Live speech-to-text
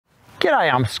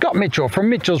G'day, I'm Scott Mitchell from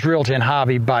Mitchell's Realty in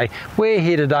Hervey Bay. We're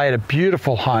here today at a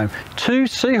beautiful home, 2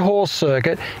 Seahorse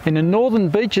Cct in the northern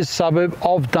beaches suburb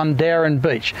of Dundowran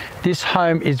Beach. This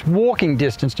home is walking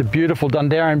distance to beautiful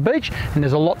Dundowran Beach, and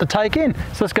there's a lot to take in.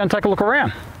 So let's go and take a look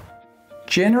around.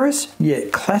 Generous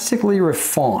yet classically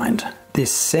refined,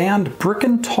 this sound brick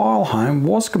and tile home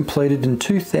was completed in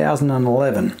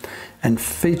 2011 and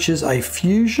features a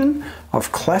fusion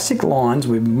of classic lines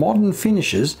with modern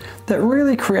finishes that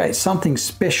really create something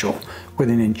special. With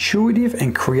an intuitive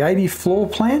and creative floor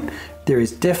plan, there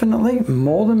is definitely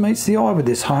more than meets the eye with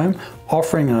this home,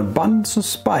 offering an abundance of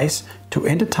space to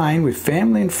entertain with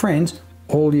family and friends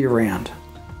all year round.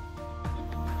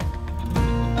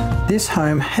 This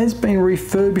home has been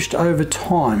refurbished over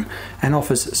time and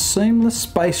offers seamless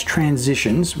space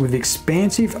transitions with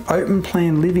expansive open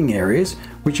plan living areas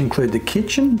which include the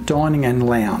kitchen, dining and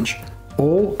lounge,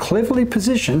 all cleverly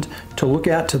positioned to look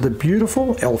out to the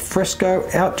beautiful al fresco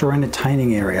outdoor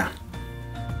entertaining area.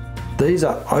 These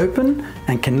are open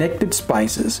and connected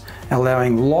spaces,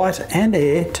 allowing light and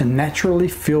air to naturally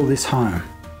fill this home.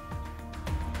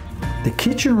 The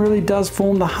kitchen really does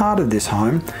form the heart of this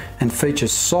home and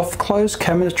features soft closed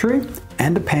cabinetry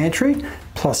and a pantry,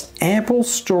 plus ample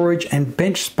storage and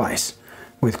bench space,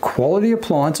 with quality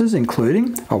appliances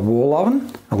including a wall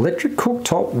oven, electric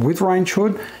cooktop with range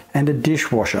hood and a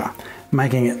dishwasher,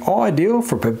 making it ideal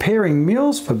for preparing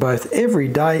meals for both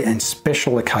everyday and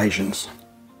special occasions.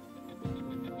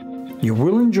 You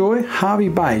will enjoy Hervey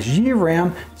Bay's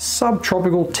year-round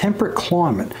subtropical temperate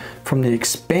climate from the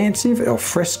expansive al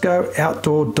fresco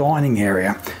outdoor dining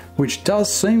area, which does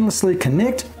seamlessly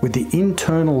connect with the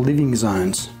internal living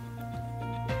zones.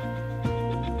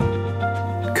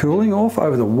 Cooling off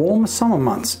over the warmer summer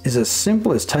months is as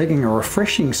simple as taking a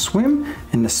refreshing swim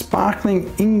in the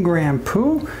sparkling in-ground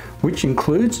pool, which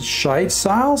includes shade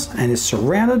sails and is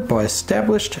surrounded by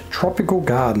established tropical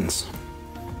gardens.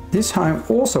 This home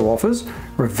also offers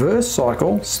reverse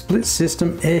cycle split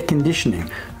system air conditioning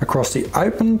across the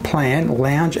open plan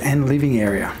lounge and living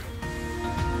area.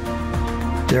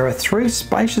 There are 3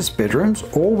 spacious bedrooms,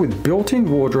 all with built-in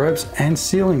wardrobes and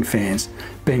ceiling fans,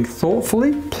 being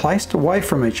thoughtfully placed away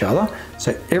from each other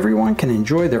so everyone can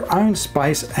enjoy their own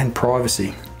space and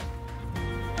privacy.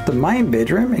 The main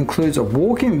bedroom includes a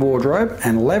walk-in wardrobe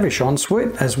and lavish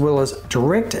ensuite, as well as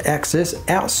direct access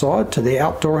outside to the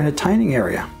outdoor entertaining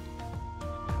area.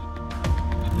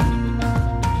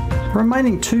 The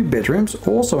remaining 2 bedrooms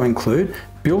also include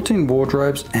built-in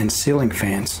wardrobes and ceiling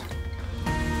fans.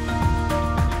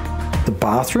 The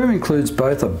bathroom includes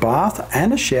both a bath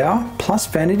and a shower, plus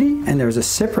vanity, and there is a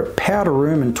separate powder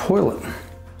room and toilet.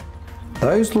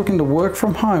 Those looking to work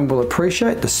from home will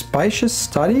appreciate the spacious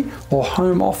study or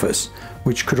home office,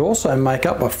 which could also make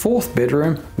up a 4th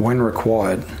bedroom when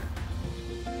required.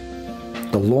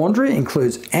 The laundry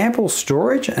includes ample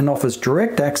storage and offers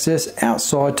direct access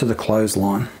outside to the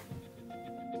clothesline.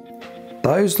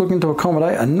 Those looking to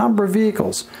accommodate a number of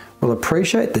vehicles will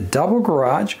appreciate the double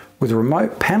garage with a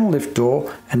remote panel lift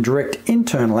door and direct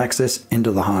internal access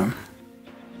into the home.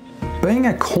 Being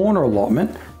a corner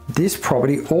allotment, this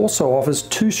property also offers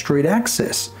 2-street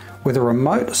access with a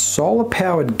remote solar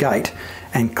powered gate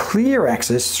and clear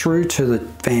access through to the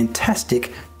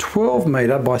fantastic 12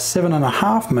 metre by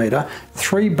 7.5 metre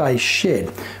 3-bay shed,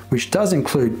 which does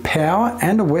include power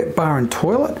and a wet bar and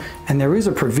toilet, and there is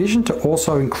a provision to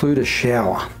also include a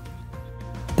shower.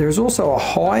 There is also a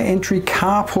high entry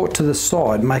carport to the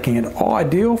side, making it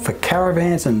ideal for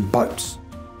caravans and boats.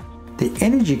 The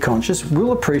energy conscious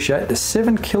will appreciate the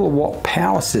 7 kilowatt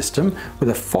power system with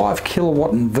a 5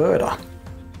 kilowatt inverter.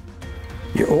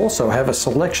 You also have a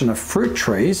selection of fruit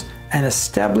trees and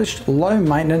established low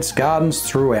maintenance gardens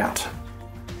throughout.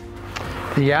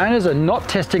 The owners are not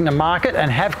testing the market and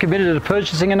have committed to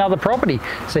purchasing another property.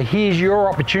 So here's your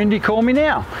opportunity. Call me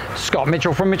now. Scott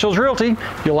Mitchell from Mitchell's Realty.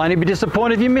 You'll only be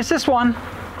disappointed if you miss this one.